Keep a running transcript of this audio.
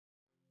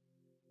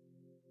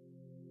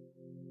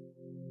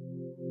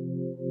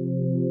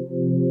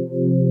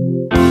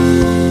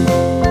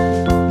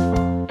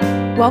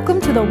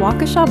Welcome to the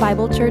Waukesha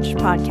Bible Church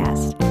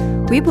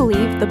podcast. We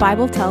believe the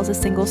Bible tells a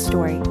single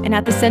story, and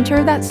at the center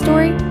of that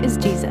story is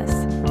Jesus.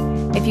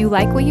 If you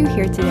like what you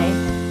hear today,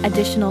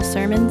 additional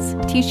sermons,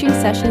 teaching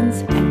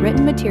sessions, and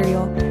written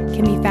material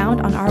can be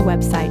found on our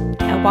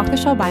website at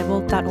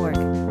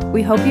waukeshabible.org.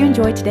 We hope you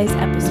enjoy today's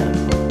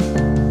episode.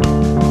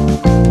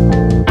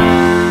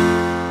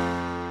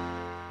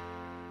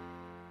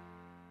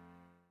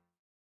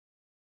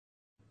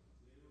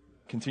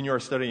 Continue our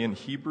study in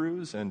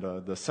Hebrews, and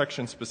the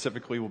section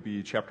specifically will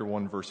be chapter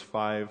 1, verse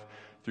 5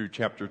 through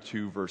chapter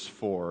 2, verse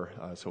 4,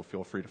 so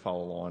feel free to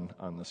follow along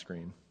on the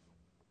screen.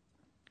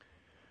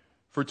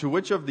 For to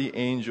which of the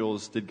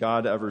angels did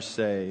God ever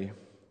say,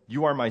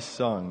 "You are my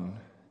son,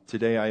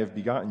 today I have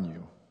begotten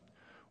you"?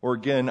 Or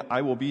again,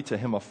 "I will be to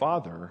him a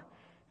father,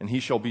 and he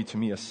shall be to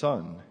me a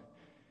son"?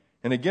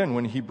 And again,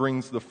 when he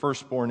brings the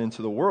firstborn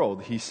into the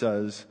world, he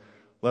says,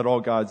 "Let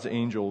all God's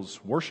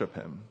angels worship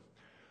him."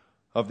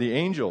 Of the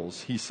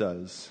angels, he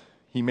says,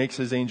 "He makes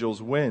his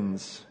angels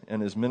winds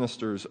and his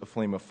ministers a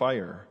flame of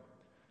fire."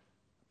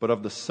 But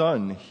of the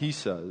Son, he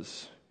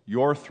says,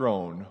 "Your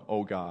throne,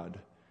 O God,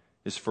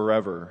 is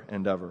forever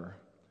and ever.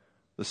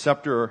 The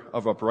scepter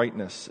of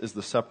uprightness is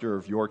the scepter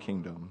of your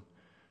kingdom.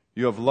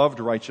 You have loved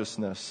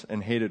righteousness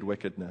and hated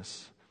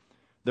wickedness.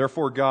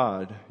 Therefore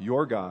God,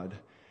 your God,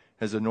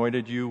 has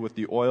anointed you with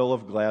the oil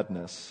of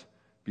gladness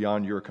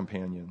beyond your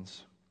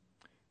companions.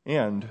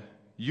 And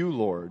you,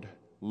 Lord,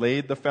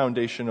 laid the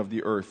foundation of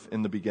the earth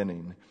in the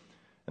beginning,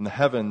 and the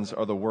heavens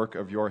are the work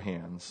of your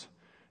hands.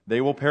 They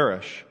will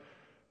perish,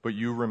 but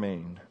you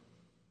remain.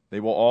 They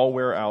will all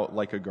wear out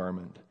like a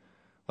garment.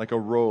 Like a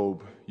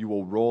robe, you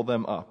will roll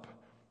them up.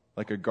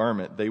 Like a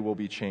garment, they will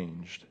be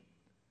changed.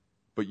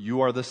 But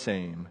you are the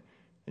same,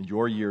 and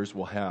your years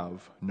will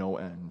have no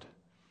end."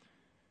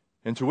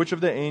 And to which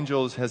of the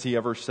angels has he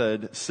ever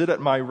said, "Sit at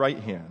my right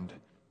hand,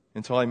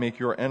 until I make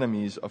your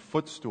enemies a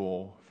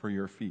footstool for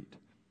your feet"?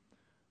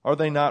 Are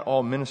they not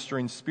all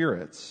ministering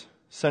spirits,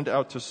 sent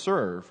out to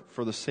serve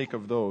for the sake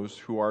of those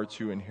who are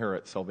to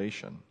inherit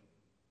salvation?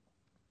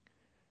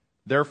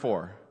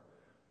 Therefore,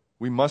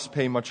 we must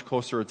pay much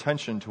closer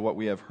attention to what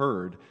we have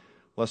heard,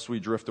 lest we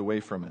drift away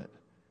from it.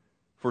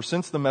 For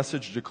since the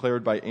message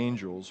declared by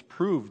angels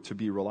proved to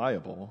be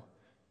reliable,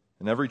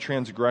 and every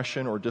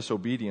transgression or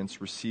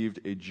disobedience received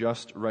a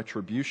just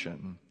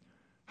retribution,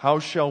 how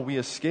shall we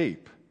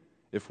escape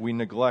if we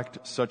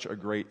neglect such a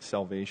great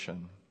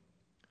salvation?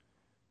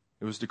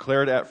 It was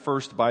declared at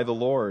first by the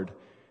Lord,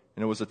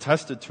 and it was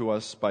attested to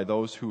us by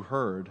those who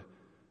heard,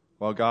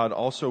 while God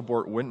also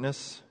bore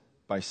witness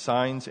by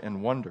signs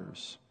and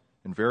wonders,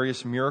 and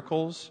various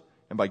miracles,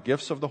 and by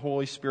gifts of the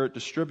Holy Spirit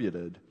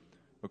distributed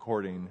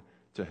according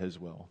to his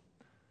will.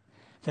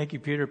 Thank you,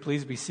 Peter.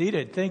 Please be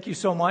seated. Thank you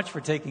so much for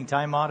taking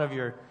time out of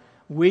your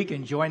week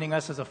and joining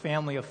us as a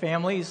family of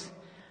families.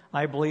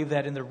 I believe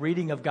that in the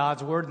reading of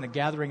God's Word and the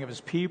gathering of His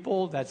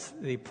people, that's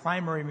the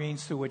primary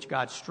means through which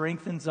God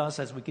strengthens us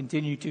as we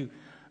continue to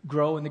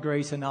grow in the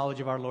grace and knowledge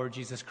of our Lord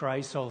Jesus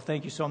Christ. So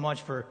thank you so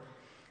much for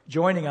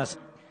joining us.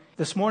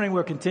 This morning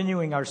we're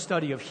continuing our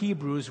study of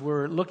Hebrews.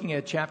 We're looking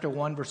at chapter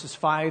 1, verses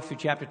 5 through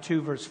chapter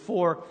 2, verse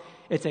 4.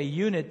 It's a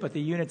unit, but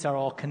the units are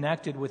all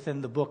connected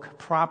within the book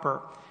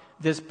proper.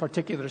 This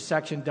particular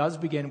section does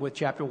begin with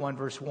chapter 1,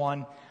 verse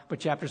 1,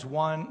 but chapter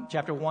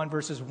 1,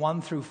 verses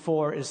 1 through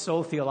 4 is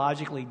so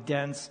theologically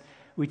dense,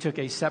 we took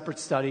a separate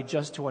study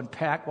just to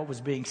unpack what was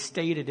being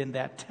stated in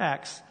that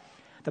text.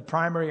 The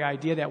primary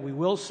idea that we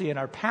will see in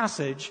our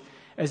passage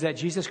is that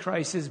Jesus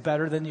Christ is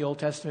better than the Old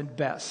Testament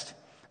best.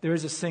 There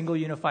is a single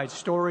unified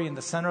story, and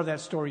the center of that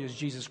story is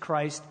Jesus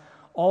Christ.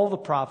 All the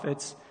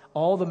prophets,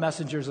 all the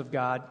messengers of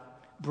God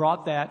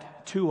brought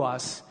that to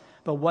us.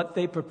 But what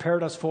they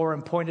prepared us for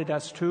and pointed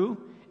us to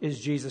is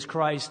Jesus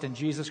Christ. And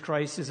Jesus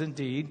Christ is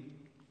indeed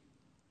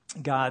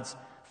God's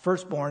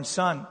firstborn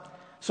son.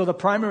 So the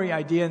primary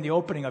idea in the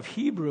opening of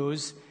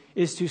Hebrews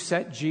is to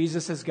set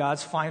Jesus as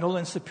God's final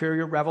and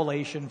superior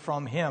revelation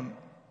from him.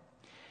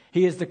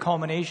 He is the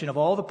culmination of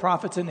all the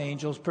prophets and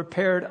angels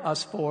prepared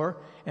us for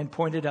and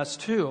pointed us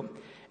to.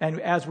 And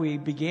as we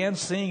began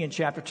seeing in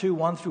chapter 2,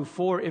 1 through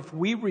 4, if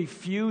we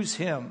refuse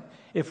him,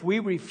 if we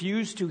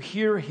refuse to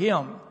hear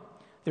him,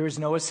 there is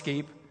no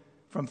escape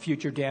from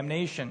future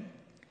damnation.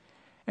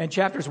 And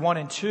chapters 1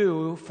 and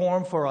 2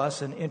 form for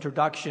us an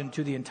introduction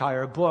to the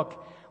entire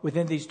book.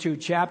 Within these two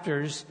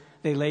chapters,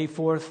 they lay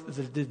forth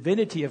the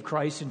divinity of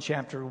Christ in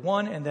chapter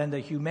 1 and then the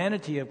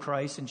humanity of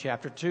Christ in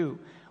chapter 2,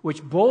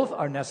 which both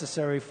are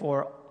necessary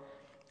for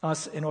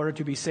us in order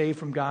to be saved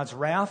from God's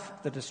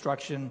wrath, the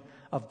destruction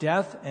of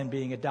death, and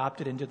being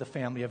adopted into the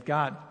family of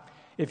God.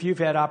 If you've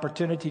had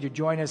opportunity to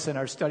join us in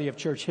our study of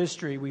church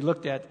history, we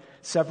looked at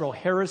several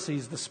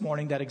heresies this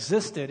morning that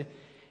existed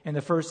in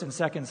the first and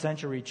second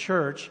century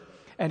church.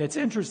 And it's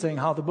interesting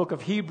how the book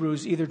of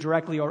Hebrews either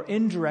directly or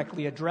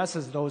indirectly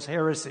addresses those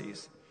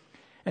heresies.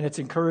 And it's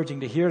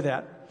encouraging to hear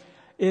that.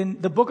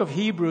 In the book of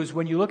Hebrews,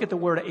 when you look at the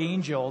word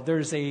angel,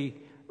 there's a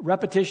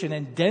repetition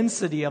and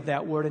density of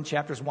that word in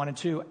chapters 1 and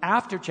 2.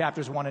 After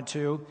chapters 1 and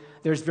 2,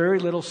 there's very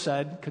little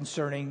said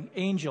concerning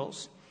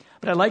angels.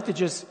 But I'd like to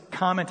just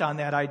comment on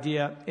that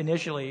idea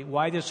initially.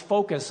 Why this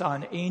focus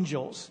on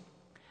angels?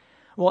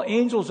 Well,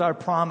 angels are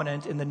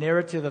prominent in the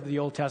narrative of the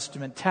Old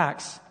Testament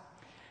text.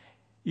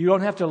 You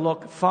don't have to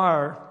look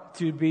far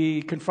to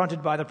be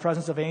confronted by the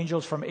presence of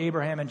angels from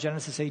Abraham in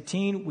Genesis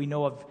 18. We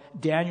know of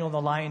Daniel in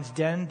the lion's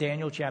den,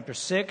 Daniel chapter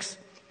 6.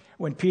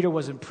 When Peter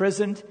was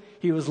imprisoned,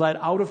 he was led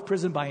out of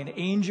prison by an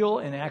angel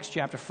in Acts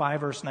chapter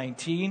 5, verse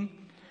 19.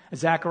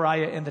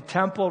 Zechariah in the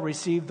temple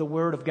received the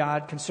word of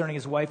God concerning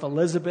his wife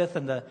Elizabeth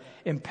and the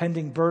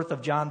impending birth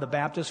of John the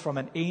Baptist from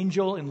an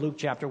angel in Luke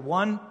chapter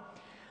 1.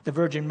 The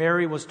Virgin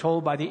Mary was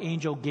told by the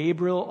angel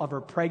Gabriel of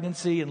her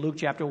pregnancy in Luke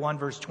chapter 1,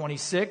 verse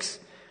 26.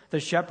 The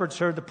shepherds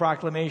heard the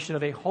proclamation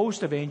of a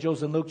host of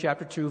angels in Luke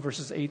chapter 2,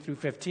 verses 8 through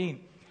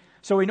 15.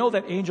 So we know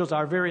that angels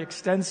are very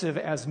extensive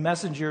as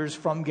messengers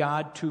from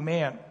God to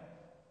man.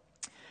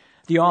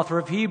 The author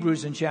of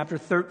Hebrews in chapter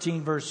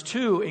 13, verse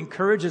 2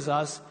 encourages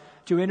us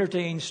to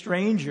entertain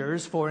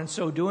strangers, for in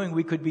so doing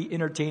we could be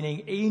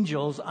entertaining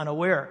angels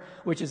unaware,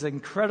 which is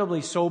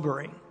incredibly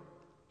sobering.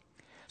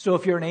 So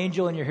if you're an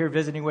angel and you're here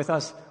visiting with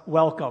us,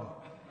 welcome.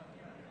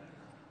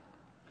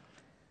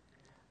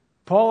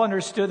 Paul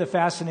understood the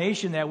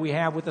fascination that we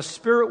have with the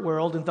spirit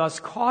world and thus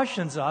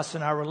cautions us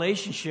in our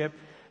relationship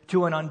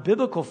to an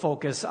unbiblical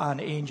focus on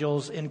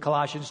angels in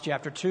Colossians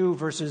chapter 2,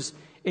 verses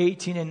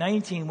 18 and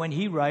 19, when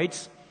he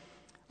writes,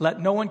 "Let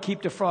no one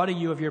keep defrauding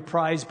you of your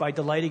prize by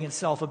delighting in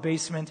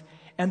self-abasement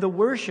and the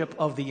worship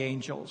of the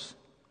angels."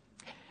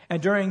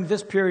 And during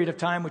this period of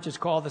time, which is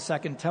called the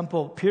Second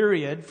Temple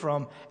period,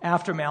 from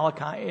after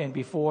Malachi and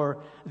before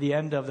the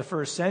end of the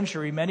first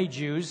century, many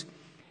Jews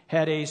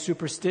had a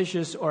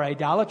superstitious or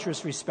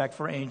idolatrous respect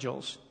for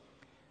angels.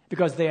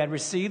 Because they had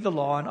received the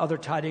law and other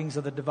tidings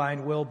of the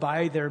divine will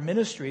by their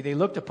ministry, they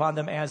looked upon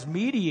them as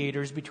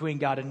mediators between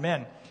God and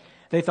men.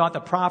 They thought the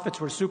prophets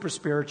were super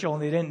spiritual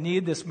and they didn't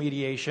need this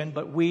mediation,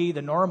 but we,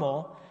 the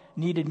normal,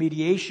 needed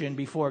mediation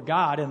before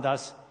God, and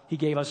thus he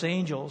gave us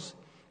angels.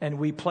 And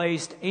we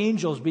placed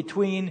angels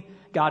between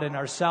God and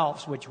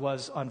ourselves, which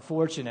was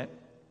unfortunate.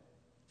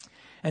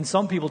 And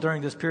some people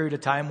during this period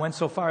of time went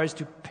so far as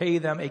to pay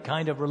them a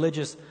kind of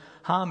religious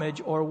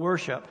homage or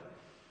worship.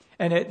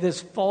 And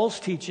this false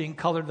teaching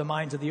colored the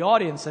minds of the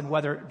audience, and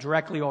whether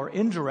directly or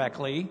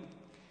indirectly,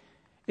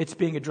 it's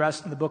being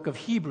addressed in the book of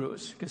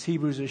Hebrews, because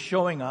Hebrews is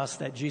showing us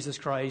that Jesus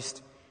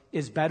Christ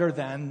is better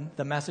than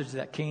the message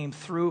that came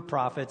through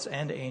prophets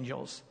and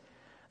angels.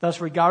 Thus,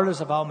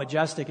 regardless of how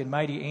majestic and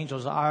mighty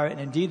angels are, and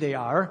indeed they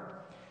are,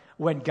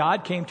 when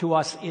God came to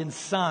us in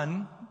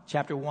Son,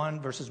 chapter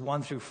 1, verses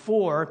 1 through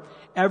 4,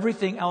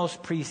 everything else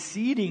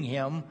preceding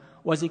him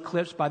was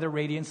eclipsed by the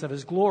radiance of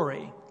his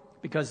glory,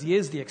 because he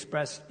is the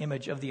express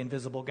image of the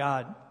invisible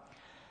God.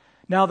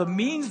 Now, the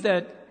means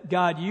that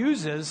God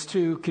uses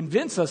to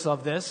convince us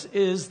of this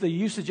is the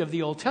usage of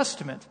the Old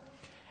Testament,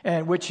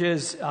 and which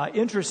is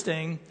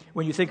interesting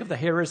when you think of the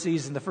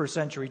heresies in the first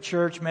century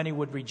church. Many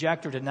would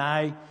reject or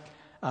deny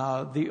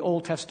the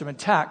Old Testament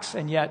text,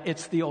 and yet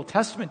it's the Old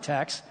Testament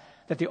text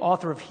that the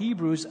author of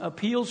Hebrews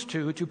appeals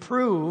to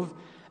prove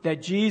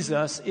that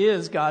Jesus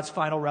is God's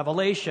final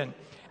revelation,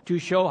 to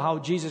show how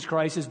Jesus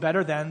Christ is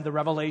better than the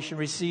revelation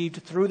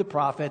received through the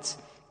prophets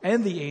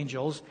and the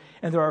angels.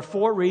 And there are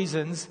 4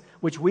 reasons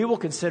which we will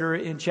consider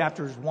in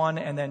chapters 1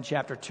 and then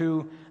chapter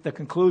 2, the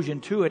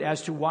conclusion to it,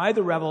 as to why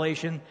the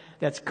revelation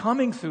that's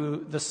coming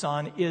through the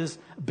Son is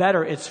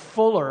better, it's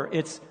fuller,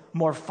 it's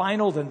more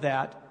final than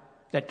that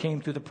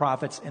came through the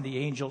prophets and the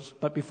angels.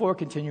 But before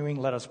continuing,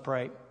 let us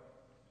pray.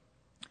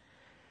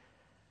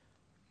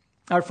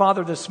 Our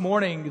Father, this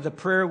morning, the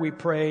prayer we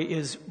pray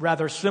is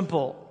rather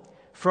simple.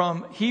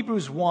 From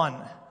Hebrews 1,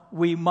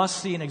 we must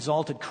see an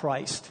exalted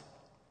Christ.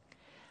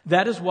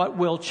 That is what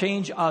will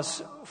change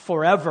us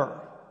forever.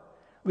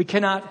 We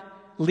cannot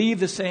leave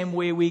the same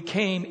way we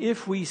came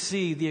if we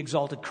see the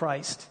exalted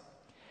Christ.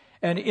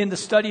 And in the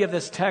study of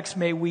this text,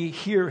 may we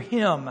hear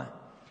him,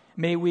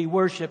 may we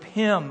worship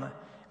him,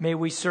 may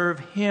we serve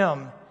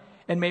him,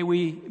 and may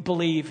we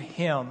believe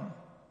him.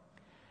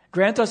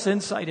 Grant us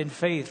insight and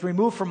faith.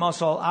 Remove from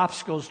us all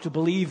obstacles to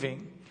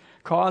believing.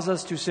 Cause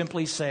us to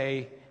simply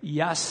say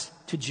yes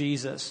to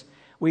Jesus.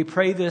 We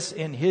pray this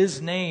in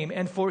his name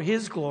and for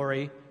his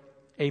glory.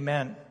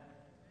 Amen.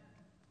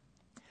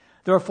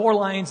 There are 4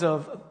 lines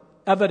of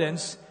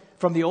evidence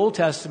from the Old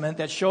Testament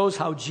that shows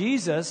how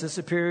Jesus is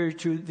superior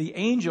to the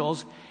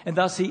angels, and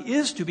thus he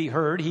is to be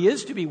heard, he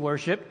is to be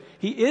worshiped,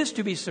 he is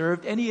to be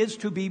served, and he is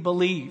to be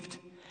believed.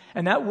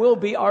 And that will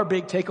be our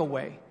big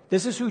takeaway.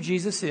 This is who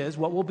Jesus is.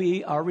 What will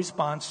be our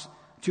response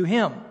to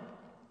him?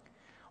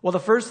 Well, the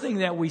first thing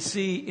that we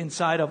see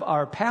inside of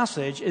our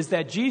passage is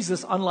that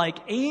Jesus, unlike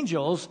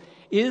angels,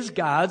 is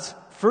God's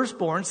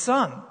firstborn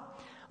son.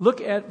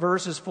 Look at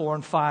verses 4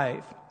 and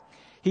 5.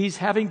 He's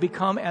having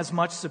become as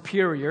much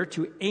superior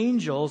to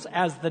angels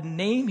as the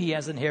name he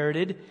has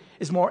inherited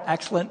is more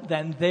excellent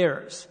than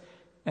theirs.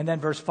 And then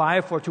verse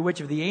 5, "For to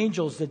which of the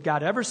angels did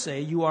God ever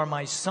say, 'You are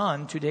my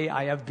son, today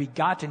I have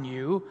begotten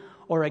you'?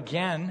 Or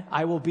again,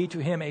 'I will be to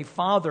him a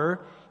father,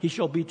 he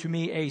shall be to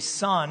me a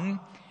son'?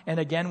 And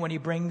again, when he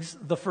brings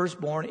the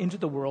firstborn into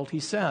the world, he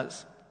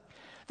says."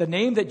 The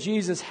name that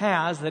Jesus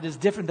has that is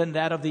different than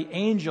that of the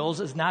angels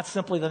is not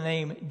simply the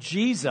name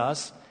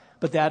Jesus,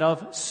 but that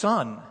of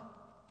Son.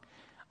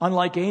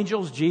 Unlike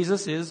angels,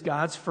 Jesus is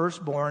God's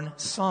firstborn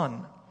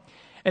Son.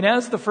 And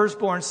as the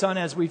firstborn Son,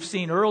 as we've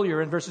seen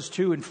earlier in verses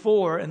 2 and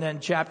 4, and then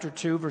chapter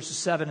 2, verses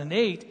 7 and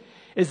 8,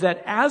 is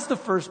that as the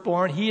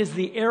firstborn, he is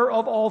the heir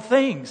of all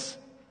things.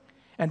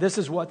 And this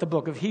is what the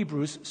book of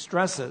Hebrews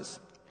stresses.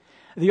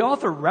 The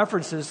author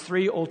references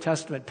 3 Old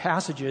Testament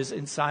passages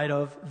inside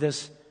of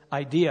this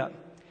idea.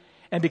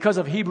 And because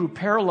of Hebrew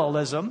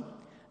parallelism,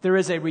 there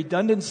is a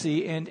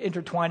redundancy and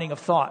intertwining of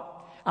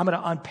thought. I'm going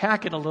to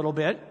unpack it a little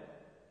bit,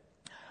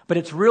 but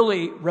it's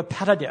really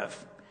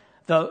repetitive.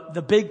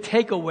 The big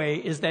takeaway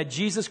is that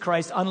Jesus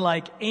Christ,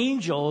 unlike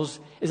angels,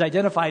 is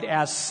identified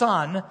as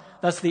Son,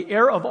 thus the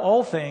heir of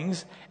all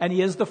things, and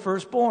he is the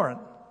firstborn.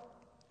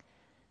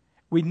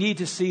 We need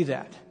to see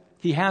that.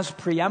 He has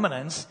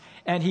preeminence,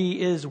 and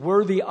he is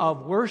worthy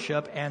of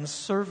worship and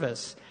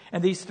service.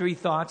 And these 3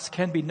 thoughts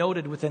can be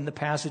noted within the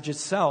passage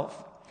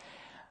itself.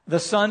 The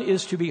Son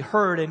is to be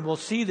heard, and we'll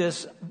see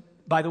this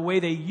by the way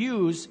they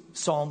use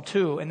Psalm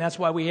 2. And that's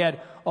why we had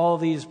all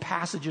these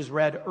passages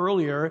read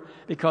earlier,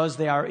 because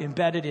they are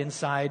embedded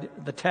inside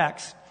the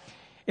text.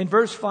 In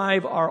verse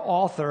 5, our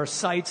author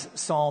cites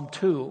Psalm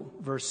 2,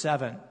 verse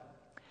 7.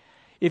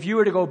 If you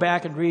were to go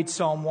back and read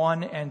Psalm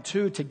 1 and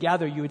 2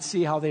 together, you would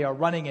see how they are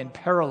running in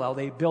parallel.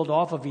 They build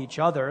off of each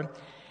other.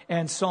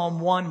 And Psalm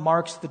 1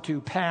 marks the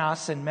 2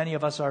 paths, and many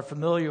of us are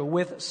familiar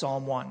with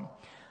Psalm 1.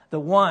 The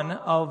one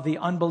of the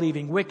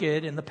unbelieving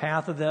wicked and the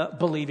path of the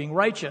believing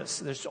righteous.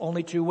 There's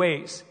only 2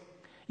 ways.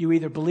 You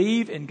either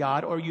believe in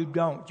God or you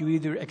don't. You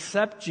either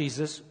accept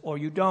Jesus or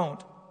you don't.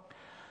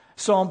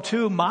 Psalm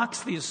 2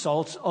 mocks the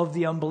assaults of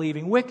the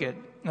unbelieving wicked.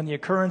 And the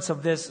occurrence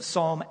of this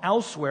psalm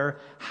elsewhere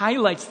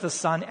highlights the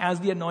Son as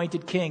the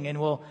anointed king.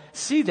 And we'll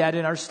see that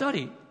in our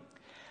study.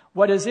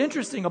 What is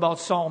interesting about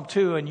Psalm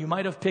 2, and you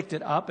might have picked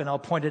it up, and I'll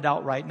point it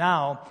out right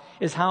now,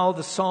 is how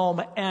the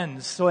psalm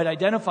ends. So it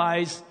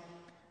identifies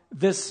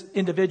this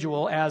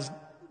individual as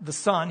the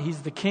Son.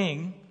 He's the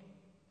king.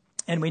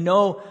 And we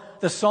know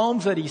the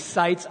psalms that he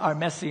cites are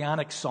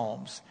messianic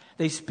psalms.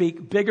 They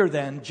speak bigger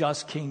than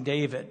just King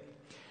David.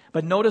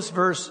 But notice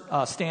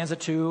stanza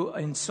 2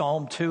 in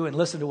Psalm 2 and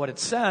listen to what it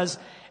says.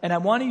 And I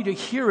want you to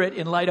hear it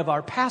in light of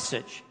our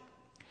passage.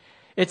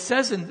 It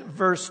says in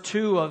verse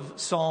 2 of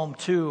Psalm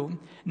 2,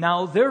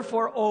 "Now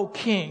therefore, O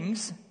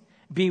kings,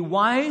 be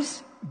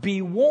wise,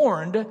 be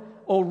warned,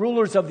 O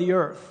rulers of the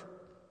earth.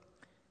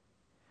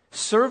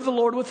 Serve the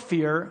Lord with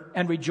fear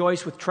and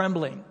rejoice with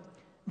trembling."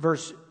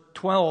 Verse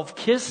 12,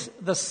 "Kiss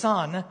the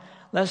Son,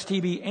 lest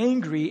he be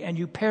angry and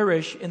you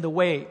perish in the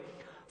way.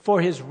 For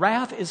his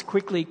wrath is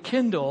quickly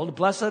kindled.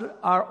 Blessed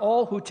are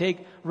all who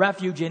take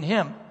refuge in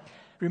him."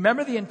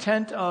 Remember the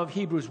intent of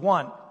Hebrews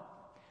 1.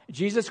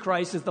 Jesus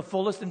Christ is the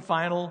fullest and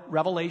final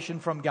revelation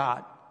from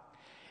God.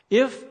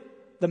 If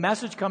the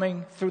message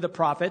coming through the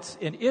prophets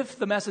and if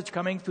the message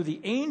coming through the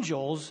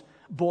angels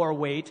bore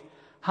weight,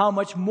 how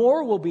much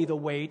more will be the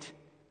weight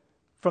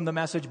from the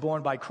message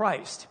borne by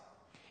Christ?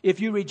 If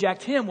you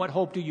reject him, what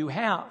hope do you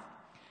have?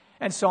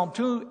 And Psalm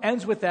 2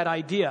 ends with that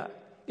idea.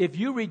 If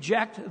you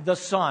reject the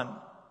Son,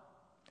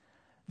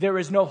 there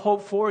is no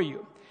hope for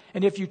you.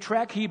 And if you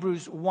track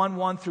Hebrews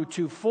 1:1 through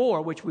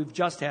 2:4, which we've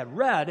just had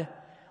read,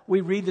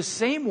 we read the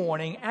same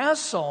warning as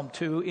Psalm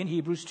 2 in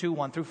Hebrews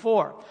 2:1 through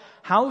 4.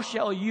 How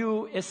shall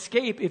you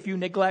escape if you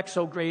neglect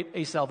so great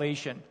a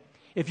salvation?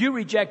 If you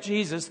reject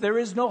Jesus, there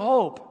is no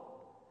hope.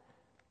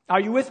 Are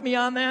you with me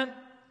on that?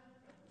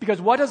 Because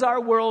what does our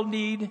world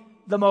need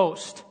the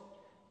most?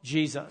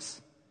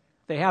 Jesus.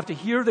 They have to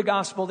hear the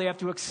gospel. They have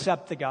to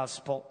accept the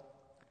gospel.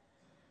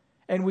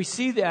 And we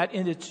see that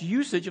in its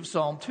usage of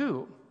Psalm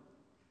 2.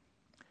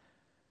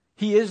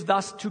 He is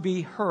thus to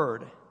be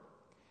heard.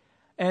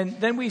 And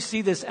then we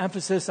see this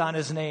emphasis on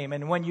his name.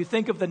 And when you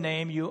think of the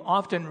name, you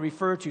often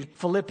refer to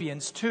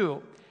Philippians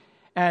 2.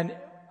 And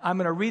I'm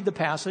going to read the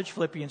passage,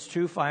 Philippians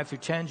 2, 5 through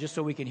 10, just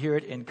so we can hear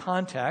it in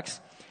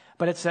context.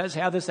 But it says,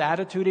 "Have this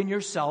attitude in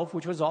yourself,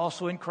 which was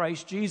also in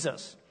Christ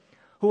Jesus,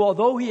 who,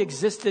 although he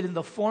existed in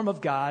the form of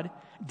God,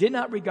 did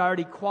not regard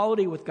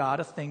equality with God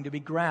a thing to be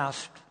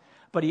grasped.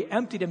 But he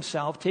emptied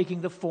himself,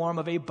 taking the form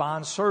of a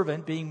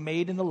bondservant, being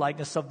made in the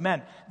likeness of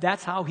men."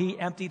 That's how he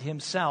emptied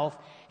himself.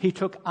 He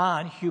took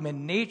on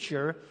human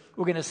nature.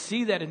 We're going to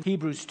see that in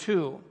Hebrews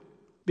 2.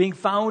 Being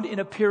found in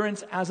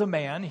appearance as a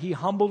man, he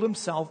humbled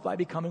himself by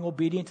becoming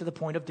obedient to the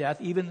point of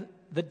death, even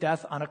the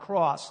death on a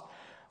cross.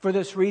 For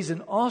this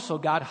reason also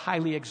God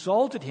highly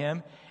exalted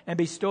him and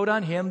bestowed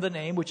on him the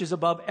name which is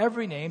above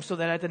every name, so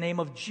that at the name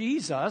of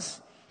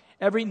Jesus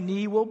every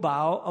knee will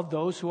bow, of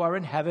those who are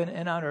in heaven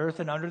and on earth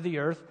and under the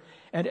earth,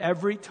 and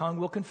every tongue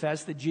will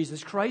confess that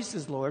Jesus Christ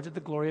is Lord, to the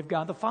glory of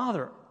God the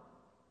Father.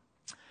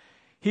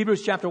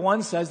 Hebrews chapter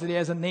 1 says that he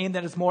has a name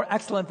that is more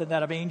excellent than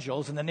that of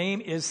angels, and the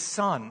name is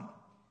Son.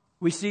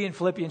 We see in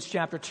Philippians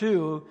chapter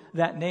 2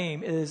 that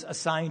name is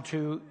assigned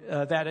to,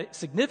 that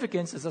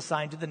significance is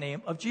assigned to the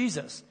name of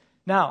Jesus.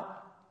 Now,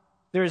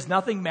 There is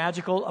nothing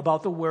magical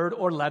about the word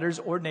or letters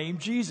or name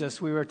Jesus.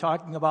 We were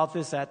talking about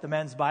this at the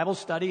men's Bible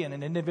study, and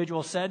an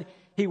individual said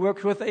he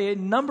works with a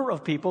number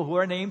of people who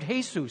are named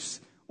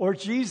Jesus or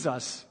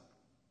Jesus.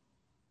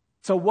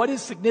 So what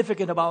is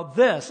significant about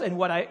this, and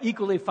what I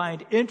equally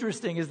find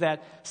interesting, is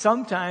that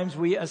sometimes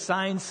we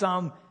assign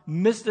some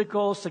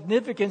mystical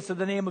significance to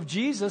the name of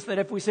Jesus, that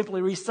if we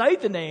simply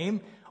recite the name,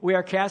 we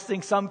are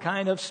casting some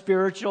kind of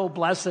spiritual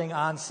blessing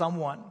on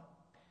someone.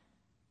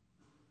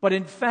 But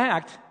in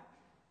fact,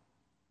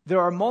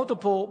 there are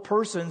multiple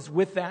persons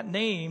with that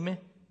name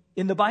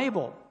in the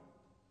Bible.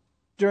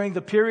 During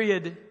the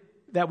period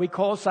that we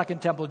call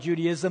Second Temple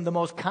Judaism, the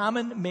most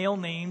common male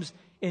names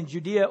in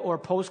Judea or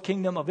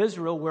post-kingdom of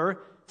Israel were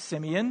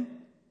Simeon,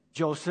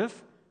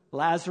 Joseph,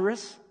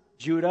 Lazarus,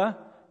 Judah,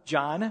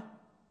 John,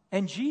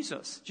 and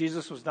Jesus.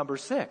 Jesus was number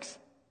 6.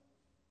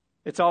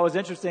 It's always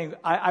interesting.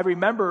 I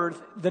remember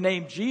the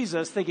name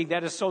Jesus thinking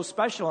that is so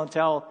special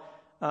until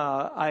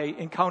I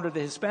encountered the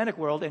Hispanic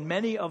world, and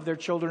many of their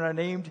children are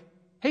named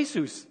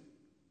Jesus,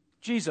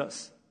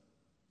 Jesus.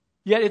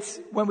 Yet it's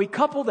when we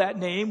couple that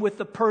name with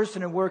the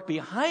person and work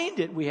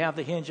behind it, we have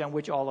the hinge on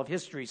which all of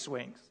history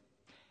swings.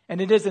 And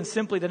it isn't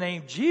simply the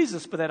name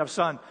Jesus, but that of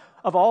Son.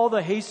 Of all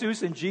the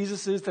Jesus and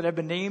Jesuses that have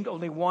been named,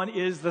 only one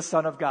is the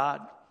Son of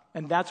God.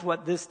 And that's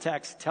what this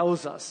text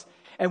tells us.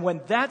 And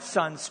when that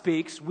Son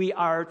speaks, we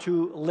are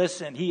to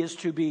listen. He is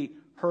to be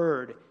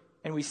heard.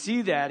 And we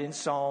see that in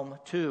Psalm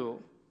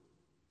 2.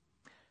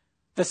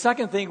 The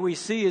second thing we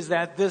see is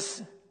that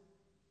this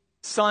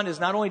Son is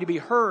not only to be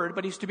heard,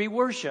 but he's to be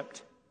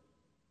worshiped.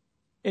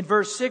 In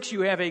verse 6,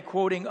 you have a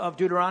quoting of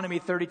Deuteronomy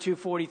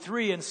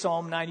 32:43 and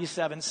Psalm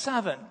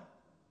 97:7.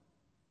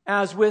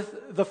 As with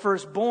the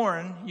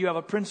firstborn, you have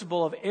a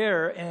principle of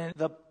heir and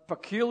the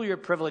peculiar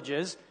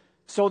privileges,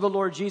 so the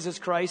Lord Jesus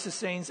Christ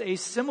assigns a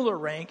similar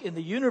rank in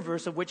the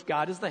universe of which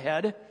God is the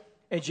head,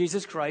 and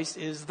Jesus Christ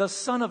is the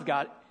Son of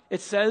God.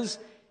 It says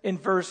in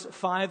verse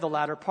 5, the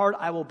latter part,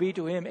 I will be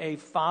to him a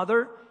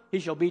father, he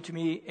shall be to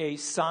me a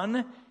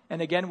son.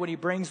 And again, when he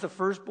brings the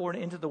firstborn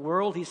into the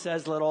world, he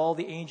says, let all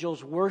the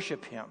angels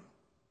worship him.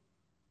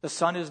 The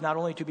Son is not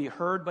only to be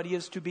heard, but he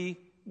is to be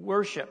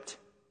worshiped.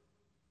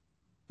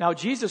 Now,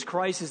 Jesus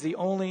Christ is the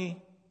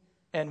only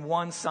and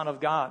one Son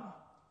of God.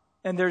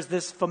 And there's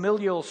this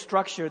familial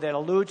structure that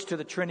alludes to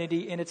the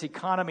Trinity in its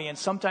economy. And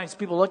sometimes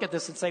people look at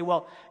this and say,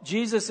 well,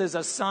 Jesus is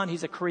a son.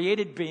 He's a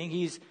created being.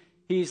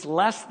 He's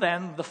less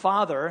than the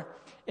Father.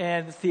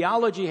 And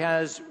theology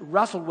has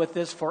wrestled with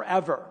this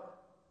forever.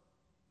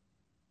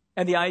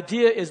 And the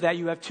idea is that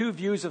you have two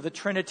views of the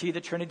Trinity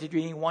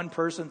being one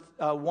person,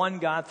 one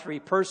God,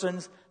 three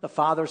persons, the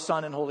Father,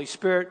 Son, and Holy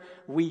Spirit.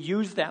 We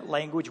use that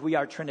language. We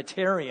are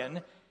Trinitarian.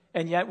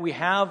 And yet we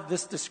have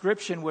this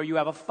description where you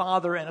have a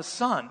Father and a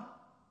Son.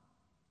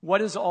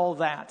 What is all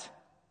that?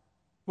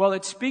 Well,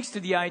 it speaks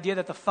to the idea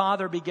that the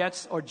Father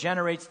begets or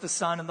generates the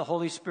Son, and the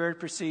Holy Spirit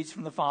proceeds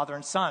from the Father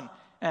and Son.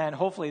 And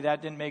hopefully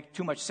that didn't make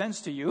too much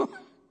sense to you.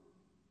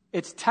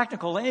 It's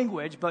technical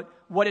language, but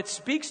what it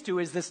speaks to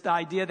is this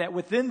idea that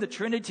within the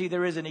Trinity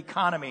there is an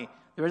economy.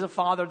 There is a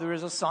Father, there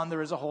is a Son,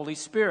 there is a Holy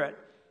Spirit.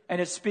 And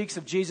it speaks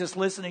of Jesus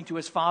listening to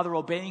his Father,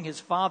 obeying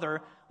his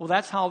Father. Well,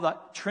 that's how the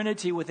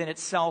Trinity within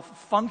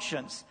itself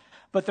functions.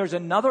 But there's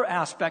another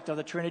aspect of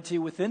the Trinity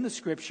within the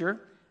Scripture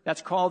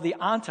that's called the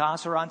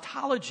ontos, or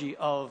ontology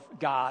of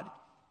God.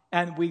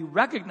 And we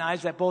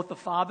recognize that both the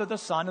Father, the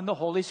Son, and the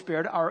Holy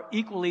Spirit are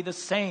equally the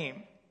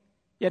same.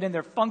 Yet in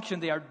their function,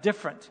 they are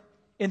different.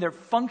 In their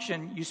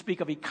function, you speak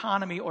of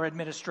economy or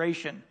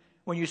administration.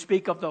 When you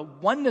speak of the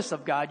oneness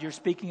of God, you're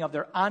speaking of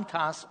their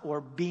ontos,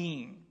 or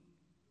being.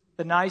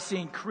 The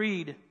Nicene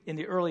Creed in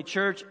the early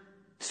church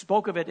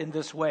spoke of it in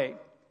this way.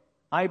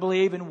 I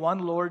believe in one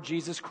Lord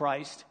Jesus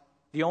Christ,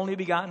 the only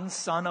begotten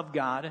Son of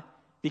God,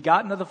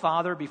 begotten of the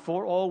Father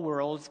before all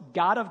worlds,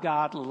 God of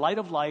God, light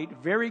of light,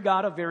 very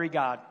God of very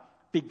God,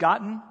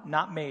 begotten,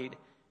 not made,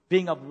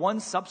 being of one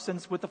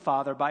substance with the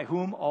Father, by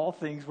whom all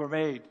things were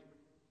made.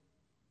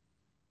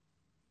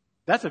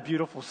 That's a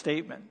beautiful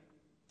statement.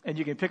 And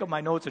you can pick up my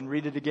notes and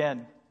read it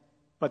again.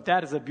 But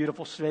that is a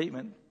beautiful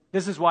statement.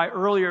 This is why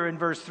earlier in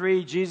verse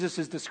 3, Jesus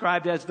is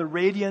described as the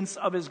radiance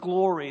of his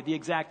glory, the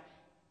exact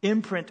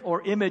imprint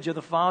or image of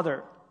the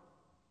Father.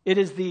 It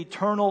is the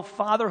eternal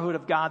fatherhood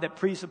of God that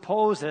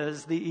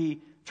presupposes the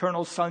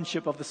eternal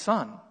sonship of the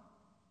Son.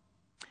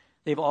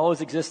 They've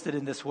always existed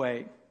in this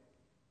way.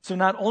 So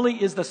not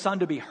only is the Son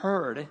to be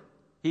heard,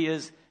 he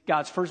is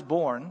God's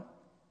firstborn.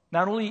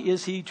 Not only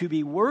is he to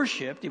be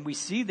worshipped, and we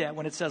see that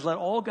when it says, let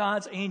all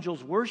God's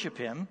angels worship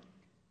him,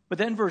 but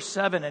then verse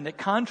 7, and the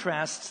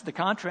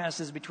contrast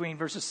is between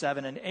verses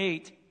 7 and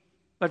 8.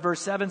 But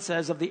verse 7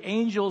 says, of the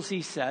angels,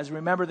 he says,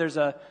 remember there's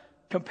a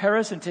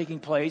comparison taking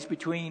place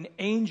between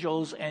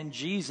angels and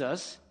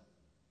Jesus.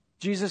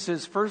 Jesus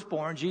is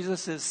firstborn,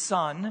 Jesus is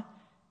Son.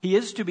 He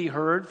is to be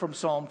heard from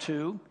Psalm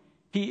 2.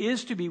 He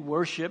is to be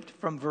worshipped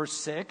from verse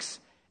 6.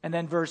 And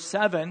then verse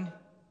 7,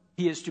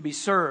 he is to be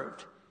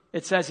served.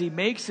 It says he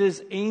makes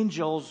his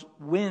angels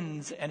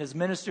winds and his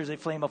ministers a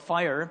flame of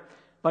fire.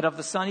 But of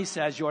the Son he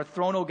says, your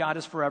throne, O God,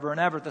 is forever and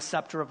ever. The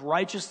scepter of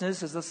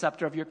righteousness is the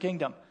scepter of your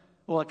kingdom.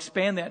 We'll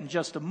expand that in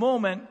just a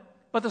moment,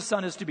 but the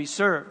Son is to be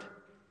served.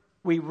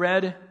 We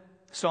read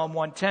Psalm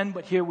 110,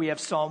 but here we have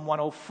Psalm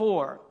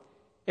 104.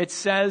 It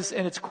says,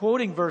 and it's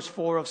quoting verse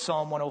 4 of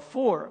Psalm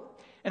 104.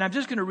 And I'm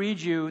just going to read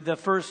you the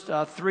first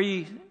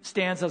 3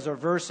 stanzas or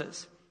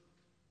verses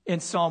in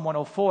Psalm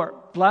 104.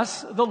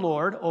 Bless the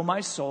Lord, O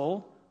my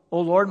soul. O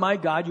Lord my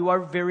God, you are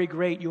very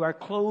great. You are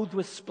clothed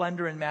with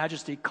splendor and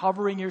majesty,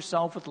 covering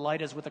yourself with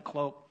light as with a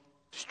cloak,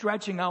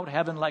 stretching out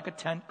heaven like a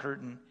tent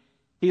curtain.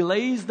 He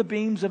lays the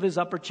beams of his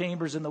upper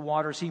chambers in the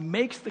waters. He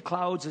makes the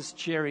clouds his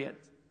chariot.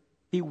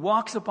 He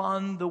walks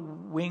upon the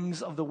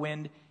wings of the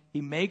wind.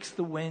 He makes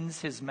the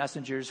winds his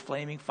messengers,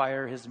 flaming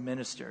fire his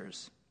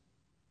ministers.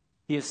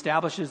 He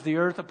establishes the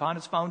earth upon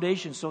its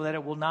foundation so that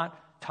it will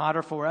not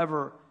totter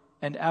forever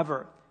and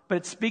ever. But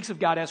it speaks of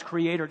God as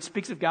creator. It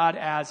speaks of God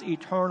as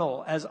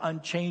eternal, as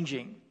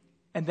unchanging.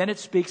 And then it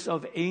speaks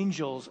of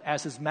angels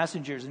as his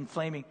messengers and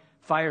flaming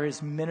fire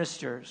his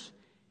ministers.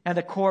 And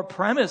the core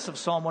premise of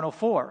Psalm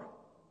 104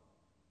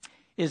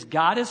 is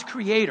God as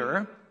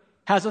creator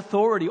has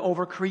authority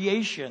over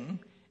creation,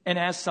 and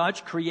as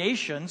such,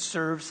 creation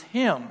serves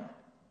him.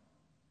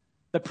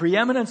 The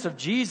preeminence of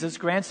Jesus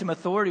grants him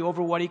authority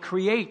over what he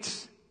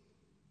creates.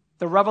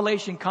 The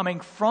revelation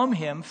coming from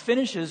him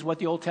finishes what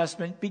the Old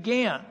Testament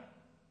began.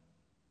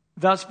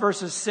 Thus,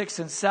 verses 6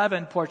 and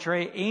 7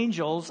 portray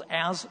angels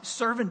as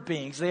servant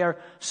beings. They are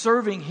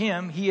serving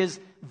him. He is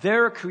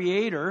their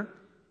creator,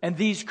 and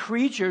these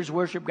creatures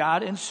worship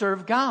God and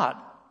serve God.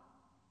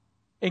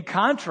 In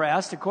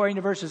contrast, according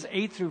to verses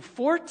 8 through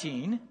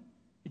 14,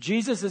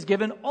 Jesus is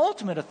given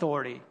ultimate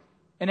authority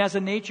and has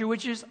a nature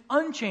which is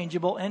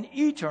unchangeable and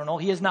eternal.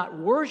 He is not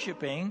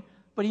worshiping,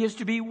 but he is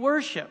to be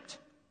worshiped.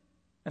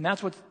 And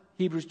that's what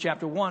Hebrews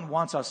chapter 1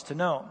 wants us to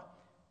know.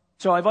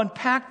 So I've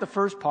unpacked the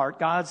first part,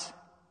 God's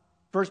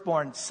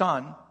firstborn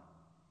son.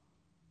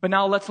 But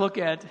now let's look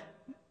at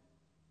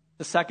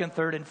the second,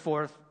 third, and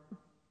fourth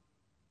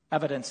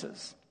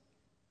evidences.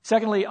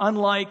 Secondly,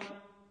 unlike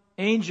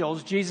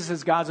angels, Jesus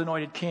is God's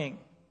anointed king.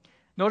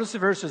 Notice the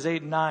verses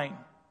 8 and 9.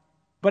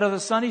 But of the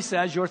Son he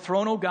says, your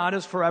throne, O God,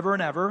 is forever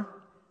and ever.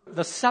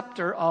 The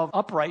scepter of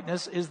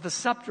uprightness is the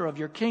scepter of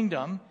your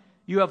kingdom.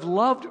 You have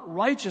loved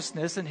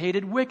righteousness and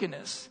hated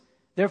wickedness.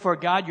 Therefore,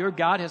 God, your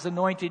God, has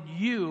anointed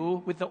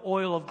you with the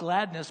oil of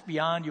gladness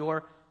beyond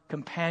your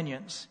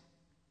companions.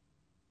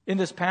 In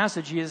this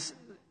passage, he is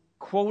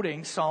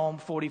quoting Psalm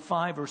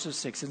 45, verses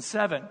 6 and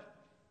 7.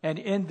 And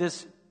in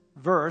this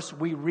verse,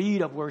 we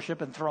read of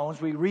worship and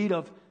thrones. We read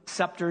of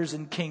scepters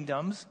and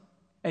kingdoms.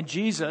 And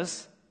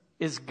Jesus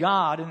is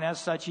God, and as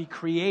such, he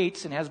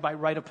creates and has by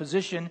right of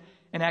position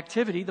and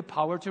activity the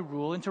power to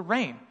rule and to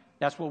reign.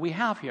 That's what we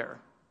have here.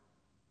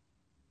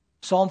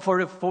 Psalm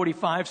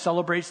 45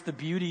 celebrates the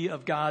beauty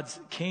of God's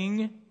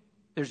king.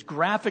 There's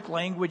graphic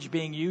language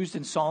being used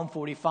in Psalm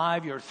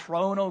 45. Your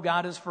throne, O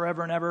God, is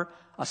forever and ever.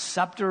 A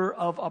scepter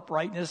of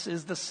uprightness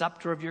is the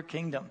scepter of your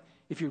kingdom.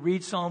 If you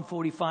read Psalm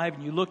 45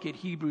 and you look at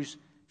Hebrews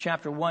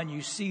chapter 1,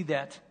 you see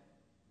that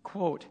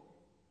quote.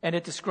 And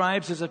it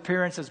describes his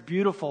appearance as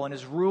beautiful and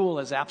his rule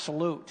as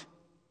absolute.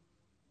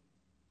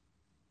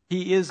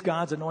 He is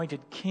God's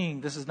anointed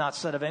king. This is not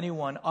said of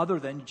anyone other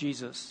than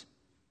Jesus.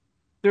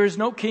 There is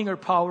no king or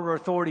power or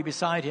authority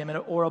beside him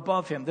or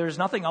above him. There is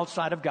nothing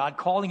outside of God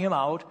calling him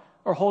out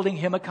or holding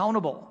him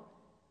accountable.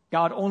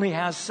 God only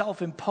has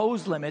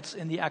self-imposed limits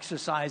in the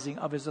exercising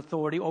of his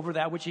authority over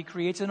that which he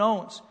creates and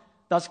owns.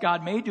 Thus,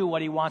 God may do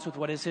what he wants with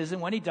what is his,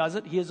 and when he does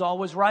it, he is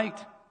always right.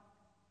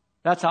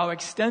 That's how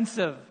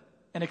extensive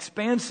and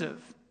expansive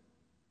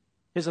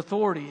his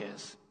authority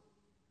is.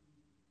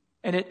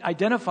 And it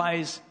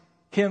identifies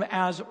him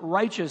as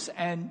righteous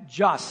and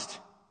just,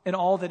 and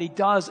all that he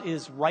does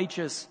is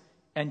righteous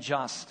and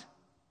just.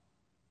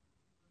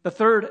 The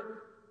third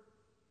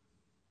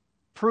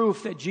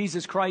proof that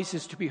Jesus Christ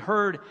is to be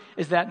heard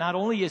is that not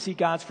only is he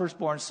God's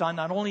firstborn son,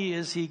 not only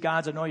is he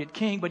God's anointed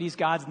king, but he's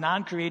God's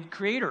non-created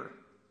creator.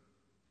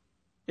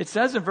 It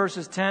says in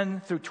verses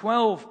 10 through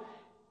 12,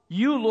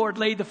 you, Lord,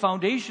 laid the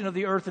foundation of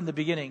the earth in the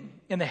beginning,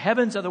 and the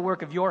heavens are the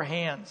work of your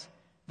hands.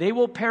 They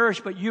will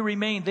perish, but you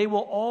remain. They will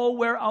all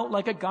wear out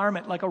like a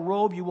garment. Like a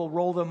robe, you will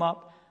roll them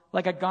up.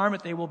 Like a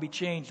garment, they will be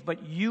changed.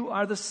 But you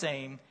are the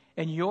same,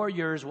 and your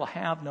years will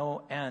have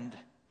no end.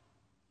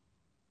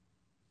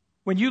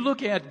 When you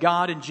look at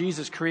God and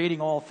Jesus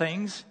creating all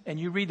things, and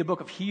you read the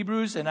book of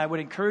Hebrews, and I would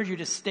encourage you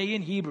to stay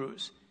in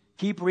Hebrews.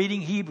 Keep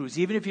reading Hebrews.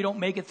 Even if you don't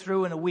make it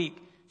through in a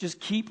week, just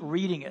keep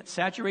reading it.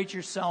 Saturate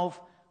yourself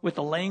with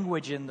the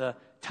language and the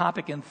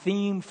topic and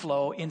theme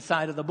flow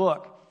inside of the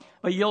book.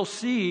 But you'll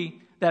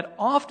see that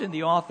often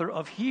the author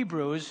of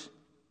Hebrews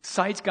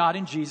cites God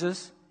and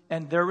Jesus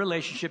and their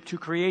relationship to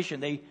creation.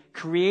 They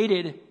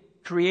created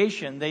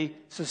creation. They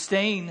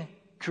sustain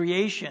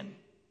creation.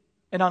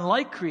 And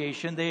unlike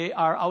creation, they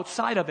are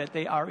outside of it.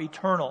 They are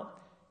eternal.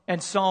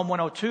 And Psalm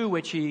 102,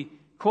 which he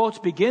quotes,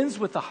 begins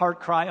with the heart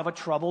cry of a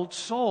troubled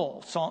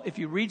soul. If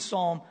you read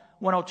Psalm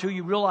 102,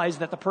 you realize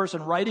that the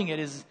person writing it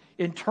is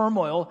in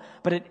turmoil,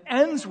 but it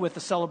ends with the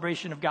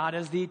celebration of God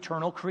as the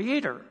eternal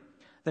creator,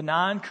 the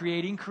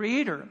non-creating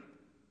creator.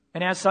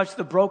 And as such,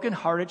 the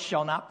brokenhearted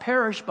shall not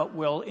perish, but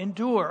will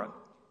endure.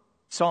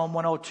 Psalm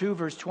 102,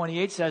 verse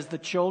 28 says, the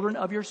children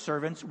of your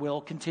servants will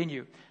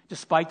continue.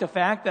 Despite the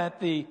fact that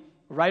the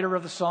writer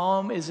of the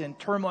psalm is in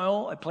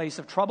turmoil, a place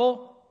of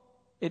trouble,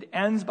 it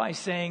ends by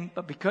saying,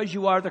 but because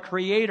you are the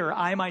creator,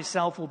 I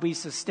myself will be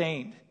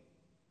sustained.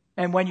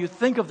 And when you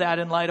think of that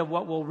in light of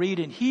what we'll read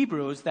in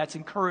Hebrews, that's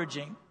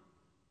encouraging.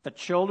 The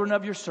children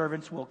of your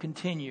servants will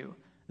continue.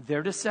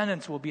 Their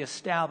descendants will be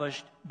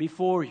established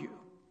before you.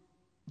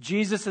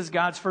 Jesus is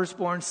God's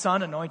firstborn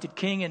son, anointed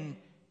king and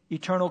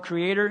eternal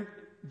creator,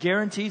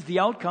 guarantees the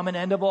outcome and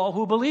end of all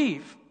who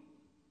believe.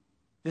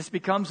 This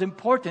becomes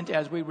important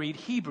as we read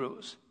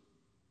Hebrews.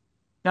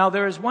 Now,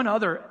 there is one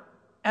other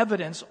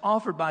evidence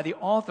offered by the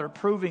author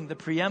proving the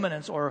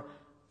preeminence or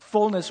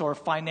fullness or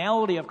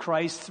finality of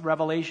Christ's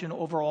revelation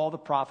over all the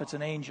prophets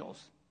and angels.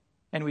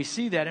 And we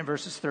see that in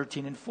verses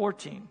 13 and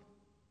 14.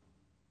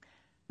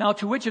 Now,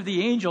 to which of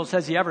the angels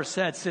has he ever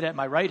said, sit at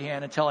my right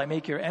hand until I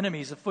make your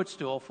enemies a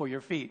footstool for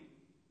your feet?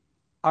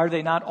 Are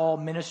they not all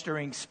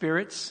ministering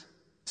spirits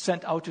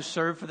sent out to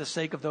serve for the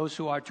sake of those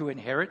who are to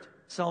inherit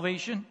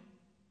salvation?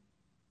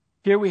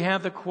 Here we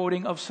have the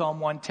quoting of Psalm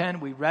 110.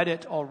 We read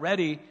it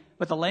already,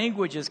 but the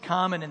language is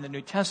common in the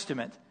New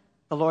Testament.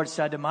 The Lord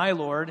said to my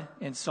Lord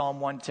in Psalm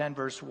 110,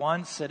 verse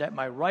 1, sit at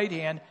my right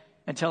hand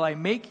until I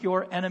make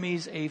your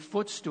enemies a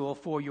footstool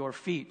for your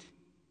feet.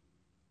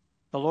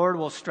 The Lord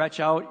will stretch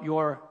out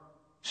your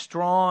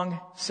strong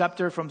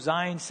scepter from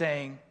Zion,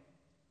 saying,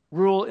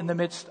 rule in the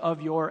midst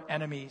of your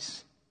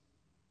enemies.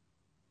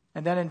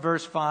 And then in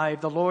verse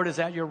 5, the Lord is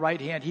at your right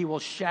hand. He will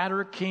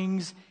shatter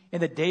kings in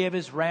the day of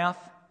his wrath.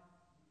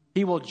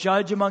 He will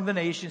judge among the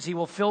nations. He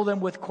will fill them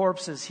with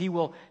corpses. He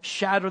will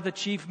shatter the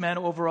chief men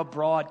over a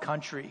broad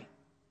country.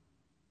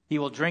 He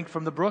will drink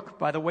from the brook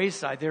by the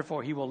wayside.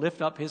 Therefore, he will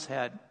lift up his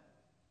head.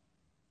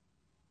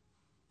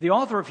 The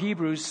author of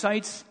Hebrews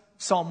cites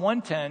Psalm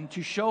 110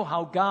 to show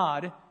how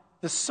God,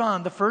 the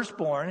Son, the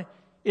firstborn,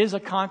 is a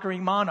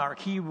conquering monarch.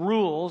 He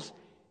rules,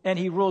 and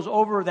he rules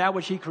over that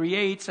which he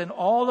creates, and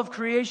all of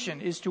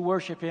creation is to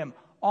worship him.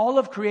 All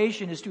of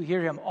creation is to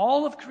hear him.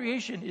 All of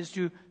creation is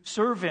to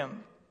serve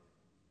him.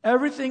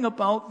 Everything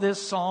about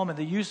this psalm and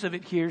the use of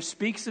it here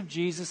speaks of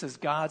Jesus as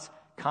God's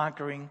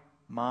conquering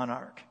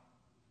monarch.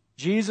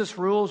 Jesus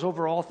rules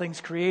over all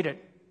things created.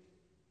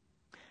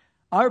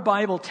 Our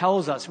Bible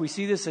tells us, we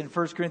see this in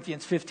 1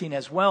 Corinthians 15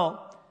 as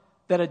well,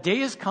 that a day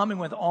is coming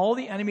when all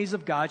the enemies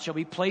of God shall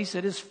be placed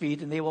at his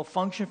feet, and they will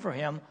function for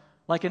him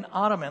like an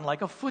ottoman,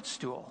 like a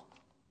footstool.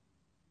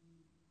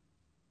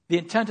 The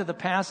intent of the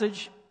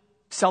passage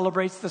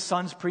celebrates the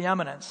Son's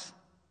preeminence.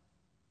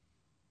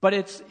 But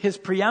it's his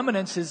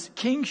preeminence, his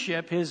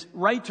kingship, his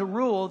right to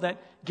rule that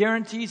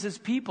guarantees his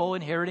people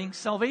inheriting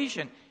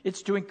salvation.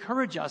 It's to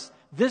encourage us.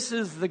 This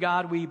is the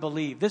God we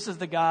believe. This is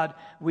the God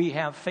we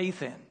have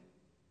faith in.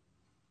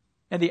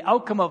 And the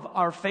outcome of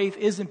our faith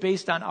isn't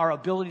based on our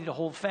ability to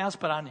hold fast,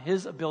 but on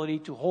his ability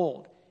to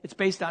hold. It's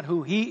based on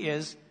who he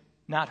is,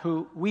 not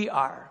who we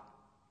are.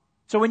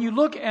 So when you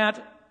look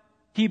at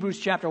Hebrews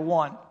chapter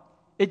 1,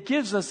 it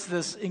gives us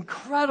this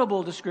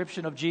incredible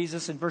description of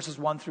Jesus in verses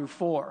 1 through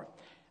 4.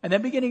 And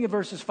then beginning in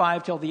verses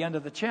 5 till the end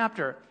of the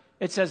chapter,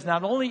 it says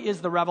not only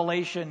is the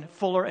revelation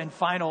fuller and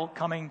final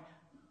coming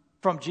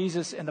from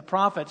Jesus and the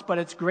prophets, but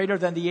it's greater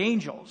than the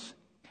angels.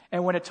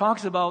 And when it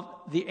talks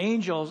about the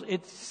angels,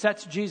 it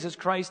sets Jesus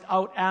Christ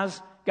out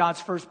as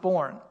God's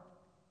firstborn.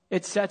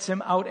 It sets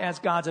him out as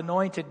God's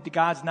anointed,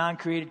 God's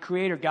non-created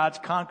creator, God's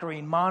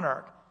conquering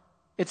monarch.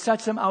 It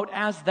sets him out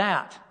as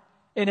that.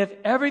 And if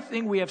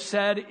everything we have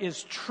said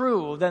is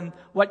true, then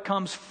what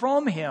comes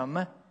from him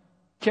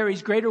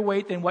carries greater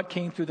weight than what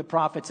came through the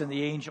prophets and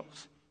the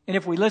angels. And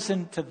if we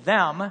listen to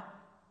them,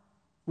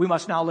 we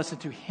must now listen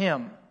to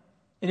him.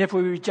 And if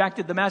we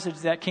rejected the message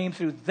that came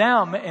through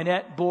them and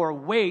it bore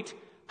weight,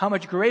 how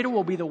much greater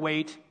will be the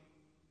weight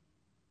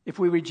if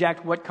we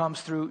reject what comes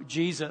through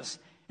Jesus.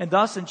 And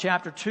thus in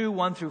chapter 2,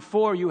 1 through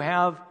 4, you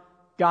have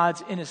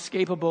God's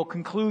inescapable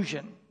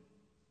conclusion.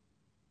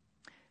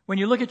 When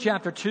you look at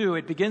chapter 2,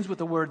 it begins with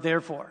the word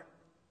therefore.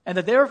 And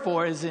the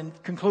therefore is in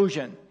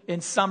conclusion,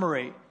 in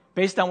summary.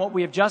 Based on what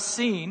we have just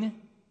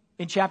seen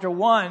in chapter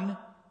 1,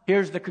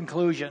 here's the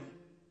conclusion.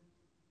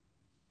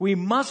 We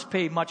must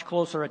pay much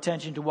closer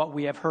attention to what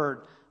we have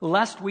heard,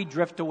 lest we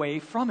drift away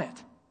from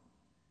it.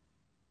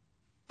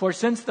 For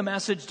since the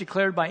message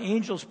declared by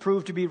angels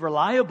proved to be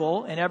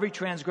reliable, and every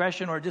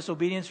transgression or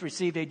disobedience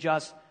received a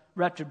just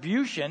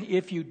retribution,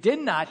 if you did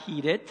not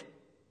heed it,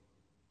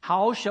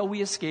 how shall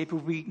we escape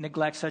if we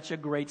neglect such a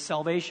great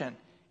salvation?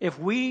 If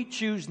we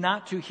choose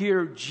not to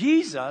hear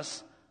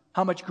Jesus,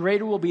 how much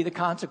greater will be the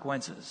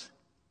consequences?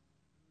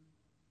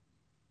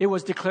 It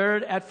was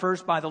declared at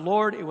first by the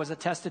Lord. It was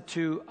attested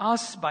to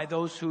us by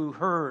those who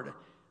heard.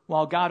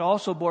 While God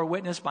also bore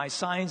witness by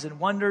signs and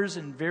wonders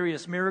and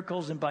various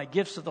miracles and by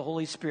gifts of the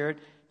Holy Spirit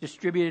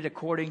distributed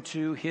according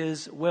to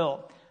his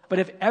will. But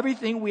if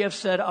everything we have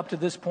said up to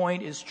this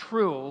point is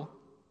true,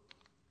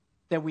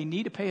 that we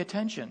need to pay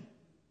attention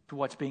to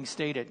what's being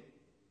stated.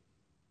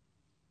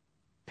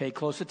 Pay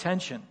close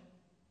attention.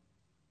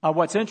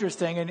 What's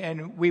interesting,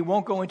 and we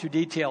won't go into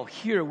detail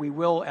here, we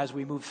will as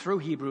we move through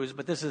Hebrews,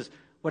 but this is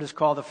what is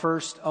called the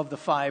first of the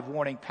 5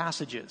 warning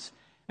passages.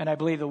 And I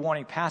believe the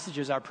warning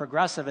passages are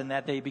progressive in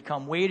that they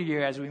become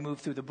weightier as we move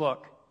through the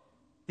book.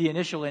 The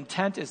initial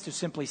intent is to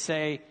simply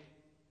say,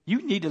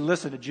 you need to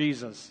listen to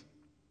Jesus.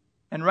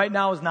 And right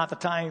now is not the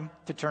time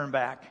to turn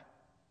back.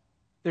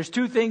 There's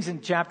 2 things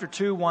in chapter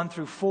 2, 1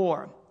 through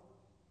 4.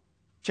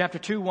 Chapter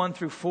 2, 1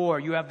 through 4,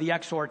 you have the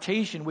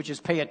exhortation, which is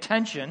pay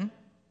attention,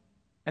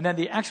 and then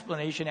the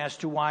explanation as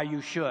to why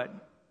you should.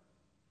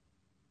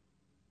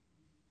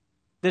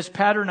 This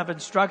pattern of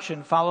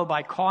instruction followed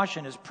by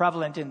caution is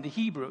prevalent in the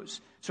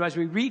Hebrews. So as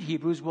we read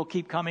Hebrews, we'll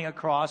keep coming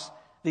across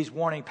these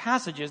warning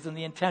passages, and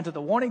the intent of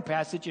the warning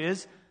passage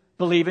is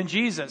believe in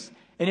Jesus.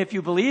 And if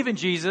you believe in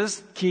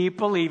Jesus, keep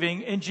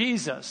believing in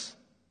Jesus.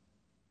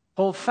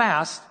 Hold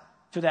fast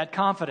to that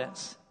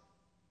confidence.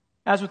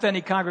 As with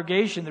any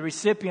congregation, the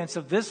recipients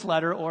of this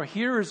letter or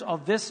hearers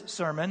of this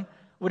sermon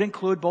would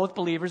include both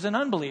believers and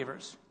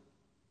unbelievers.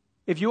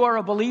 If you are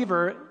a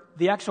believer,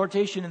 the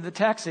exhortation in the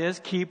text is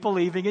keep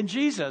believing in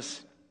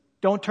Jesus.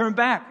 Don't turn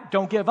back.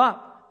 Don't give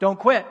up. Don't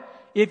quit.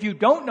 If you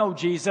don't know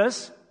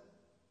Jesus,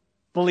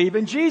 believe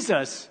in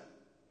Jesus.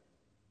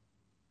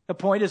 The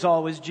point is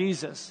always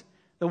Jesus.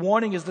 The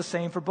warning is the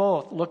same for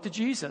both. Look to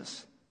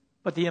Jesus.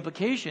 But the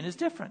implication is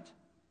different.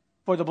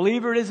 For the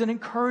believer, it is an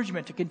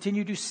encouragement to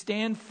continue to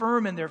stand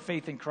firm in their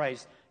faith in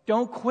Christ.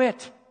 Don't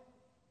quit.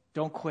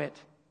 Don't quit.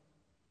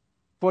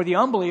 For the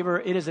unbeliever,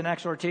 it is an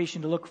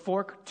exhortation to look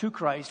to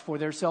Christ for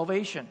their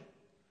salvation.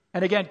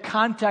 And again,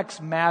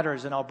 context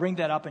matters, and I'll bring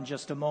that up in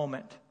just a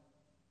moment.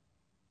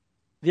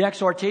 The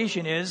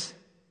exhortation is,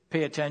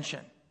 pay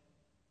attention.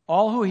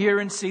 All who hear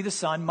and see the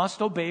Son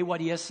must obey what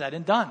he has said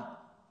and done.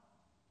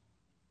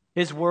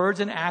 His words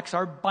and acts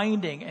are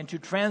binding, and to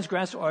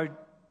transgress or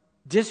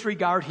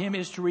disregard him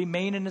is to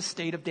remain in a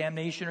state of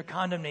damnation or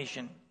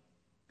condemnation.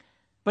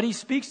 But he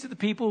speaks to the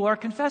people who are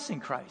confessing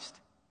Christ.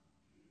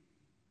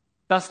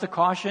 Thus the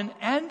caution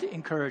and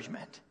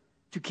encouragement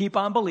to keep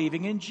on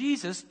believing in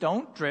Jesus.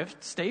 Don't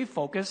drift. Stay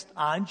focused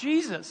on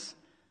Jesus.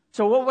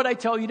 So what would I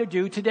tell you to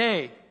do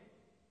today?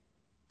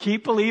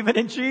 Keep believing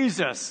in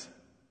Jesus.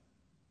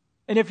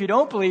 And if you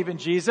don't believe in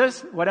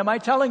Jesus, what am I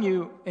telling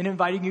you and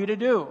inviting you to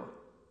do?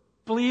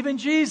 Believe in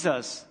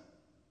Jesus.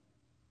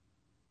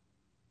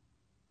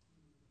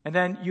 And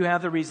then you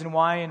have the reason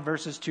why in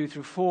verses 2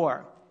 through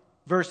 4.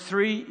 Verse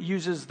 3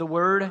 uses the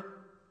word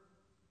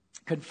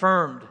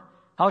confirmed.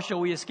 How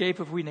shall we escape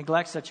if we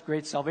neglect such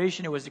great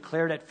salvation? It was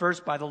declared at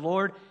first by the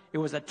Lord. It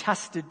was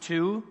attested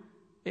to.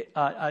 It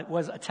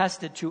was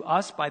attested to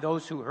us by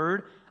those who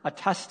heard.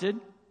 Attested.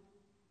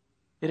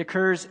 It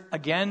occurs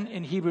again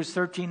in Hebrews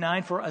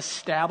 13:9 for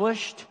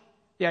established.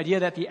 The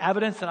idea that the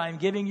evidence that I'm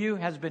giving you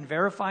has been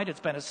verified. It's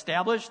been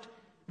established.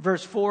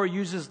 Verse 4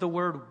 uses the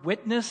word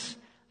witness.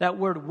 That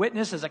word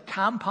witness is a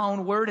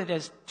compound word. It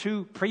has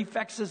 2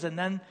 prefixes and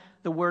then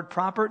the word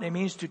proper. It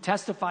means to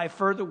testify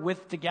further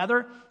with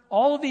together.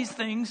 All of these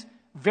things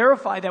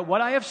verify that what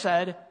I have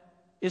said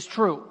is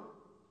true.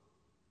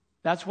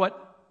 That's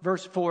what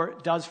verse 4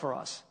 does for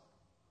us.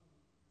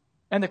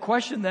 And the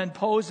question then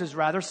posed is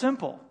rather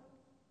simple.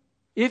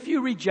 If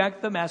you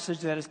reject the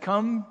message that has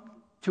come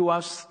to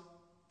us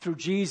through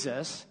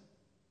Jesus,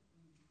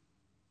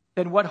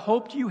 then what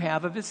hope do you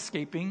have of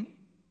escaping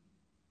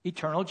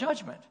eternal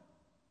judgment?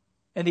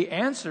 And the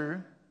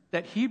answer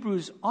that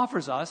Hebrews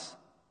offers us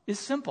is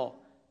simple.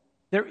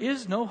 There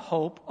is no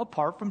hope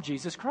apart from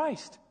Jesus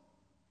Christ.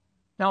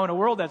 Now, in a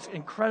world that's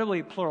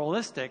incredibly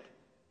pluralistic,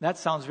 that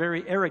sounds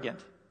very arrogant.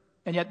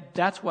 And yet,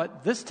 that's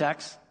what this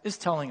text is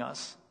telling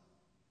us.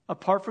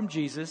 Apart from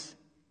Jesus,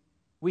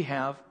 we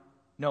have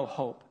no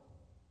hope.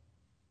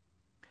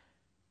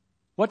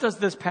 What does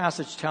this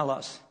passage tell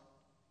us?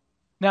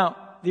 Now,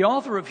 the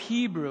author of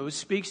Hebrews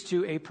speaks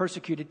to a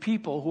persecuted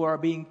people who are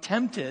being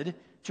tempted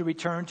to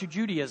return to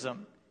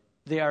Judaism.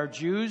 They are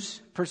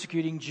Jews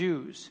persecuting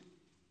Jews.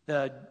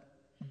 The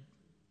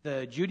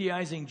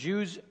Judaizing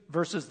Jews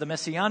versus the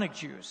Messianic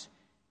Jews.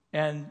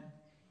 And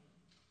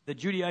the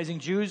Judaizing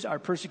Jews are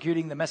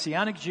persecuting the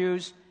Messianic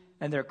Jews,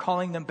 and they're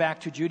calling them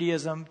back to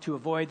Judaism to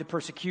avoid the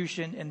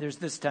persecution, and there's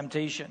this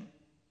temptation.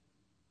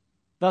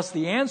 Thus,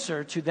 the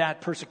answer to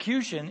that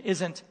persecution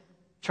isn't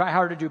try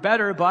hard to do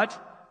better,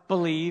 but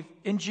believe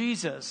in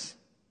Jesus.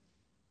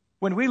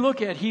 When we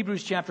look at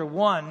Hebrews chapter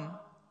 1,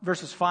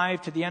 verses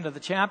 5 to the end of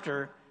the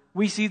chapter,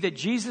 we see that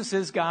Jesus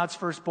is God's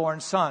firstborn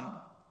son.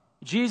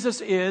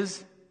 Jesus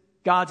is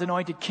God's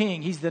anointed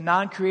king. He's the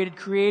non-created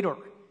creator.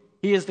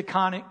 He is the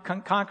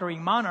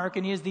conquering monarch,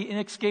 and he is the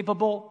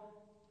inescapable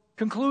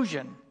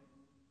conclusion.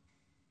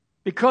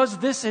 Because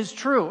this is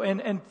true,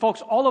 and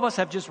folks, all of us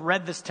have just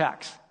read this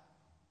text.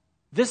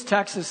 This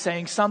text is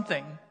saying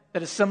something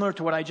that is similar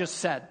to what I just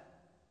said.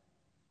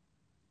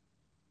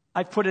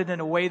 I've put it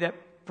in a way that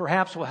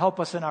perhaps will help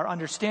us in our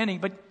understanding,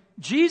 but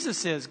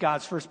Jesus is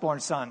God's firstborn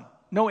son.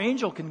 No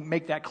angel can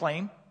make that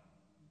claim.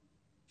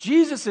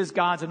 Jesus is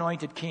God's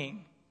anointed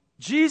king.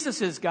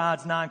 Jesus is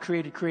God's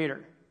non-created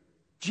creator.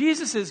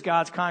 Jesus is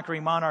God's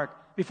conquering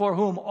monarch before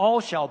whom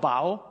all shall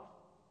bow.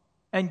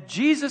 And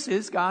Jesus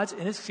is God's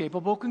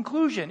inescapable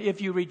conclusion.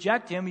 If you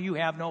reject him, you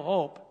have no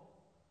hope.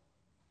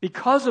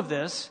 Because of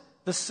this,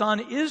 the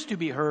Son is to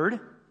be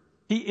heard,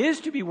 he is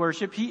to be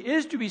worshiped, he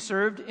is to be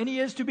served, and he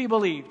is to be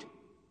believed.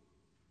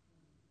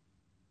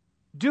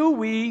 Do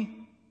we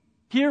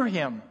hear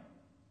him?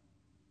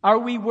 Are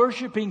we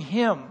worshiping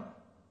him?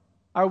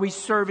 Are we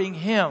serving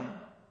him?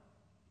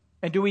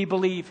 And do we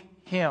believe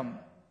him?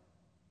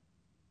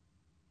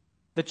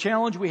 The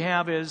challenge we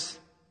have is,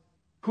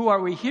 who are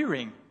we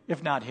hearing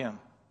if not him?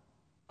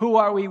 Who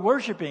are we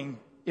worshiping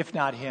if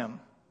not him?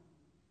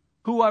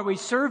 Who are we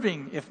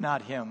serving if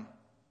not him?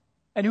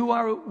 And who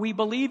are we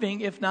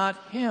believing if not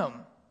him?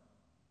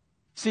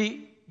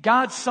 See,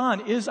 God's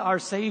Son is our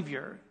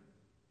Savior.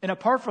 And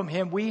apart from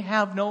him, we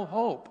have no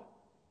hope.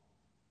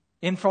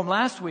 And from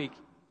last week,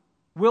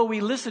 will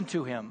we listen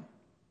to him?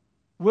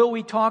 Will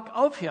we talk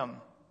of him?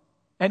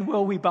 And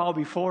will we bow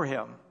before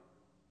him?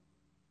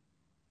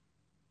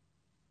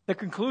 The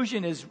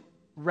conclusion is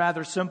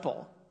rather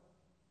simple.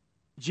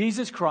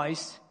 Jesus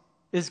Christ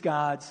is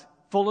God's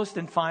fullest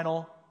and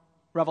final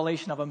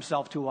revelation of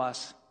himself to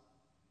us.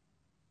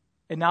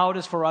 And now it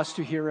is for us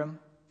to hear him,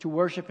 to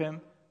worship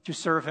him, to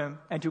serve him,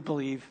 and to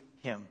believe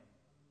him.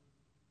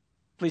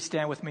 Please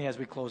stand with me as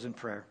we close in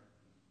prayer.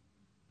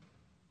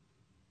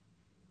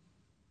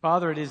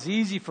 Father, it is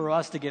easy for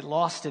us to get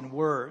lost in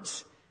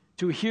words,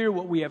 to hear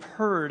what we have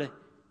heard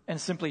and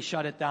simply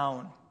shut it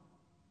down.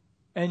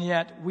 And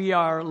yet we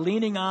are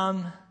leaning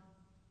on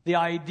the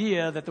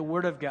idea that the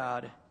Word of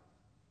God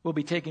will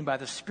be taken by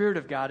the Spirit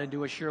of God and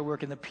do a sure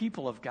work in the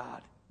people of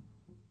God.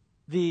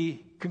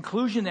 The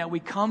conclusion that we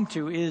come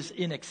to is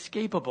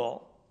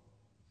inescapable.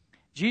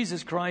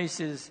 Jesus Christ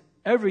is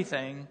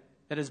everything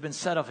that has been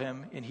said of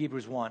him in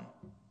Hebrews 1.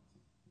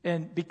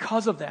 And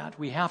because of that,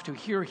 we have to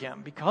hear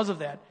him. Because of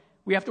that,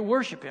 we have to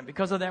worship him.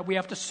 Because of that, we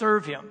have to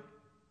serve him.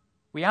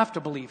 We have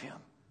to believe him.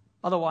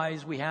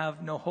 Otherwise, we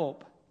have no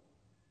hope.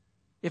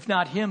 If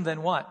not him,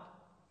 then what?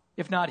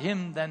 If not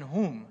him, then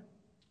whom?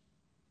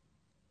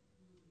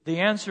 The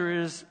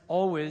answer is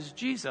always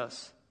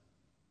Jesus.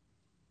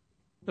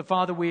 The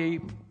Father, we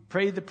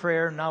prayed the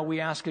prayer, now we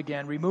ask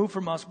again, remove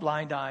from us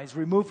blind eyes,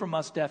 remove from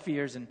us deaf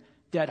ears and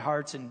dead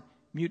hearts and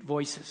mute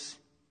voices.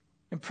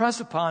 Impress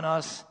upon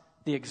us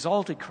the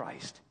exalted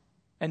Christ,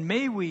 and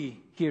may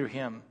we hear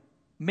him,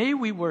 may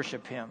we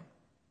worship him,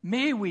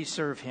 may we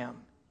serve him,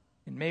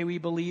 and may we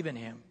believe in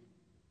him.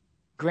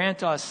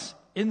 Grant us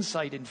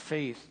insight and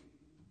faith.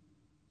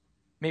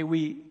 May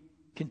we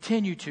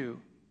continue to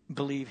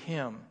believe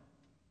him.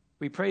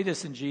 We pray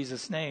this in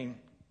Jesus' name.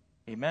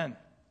 Amen.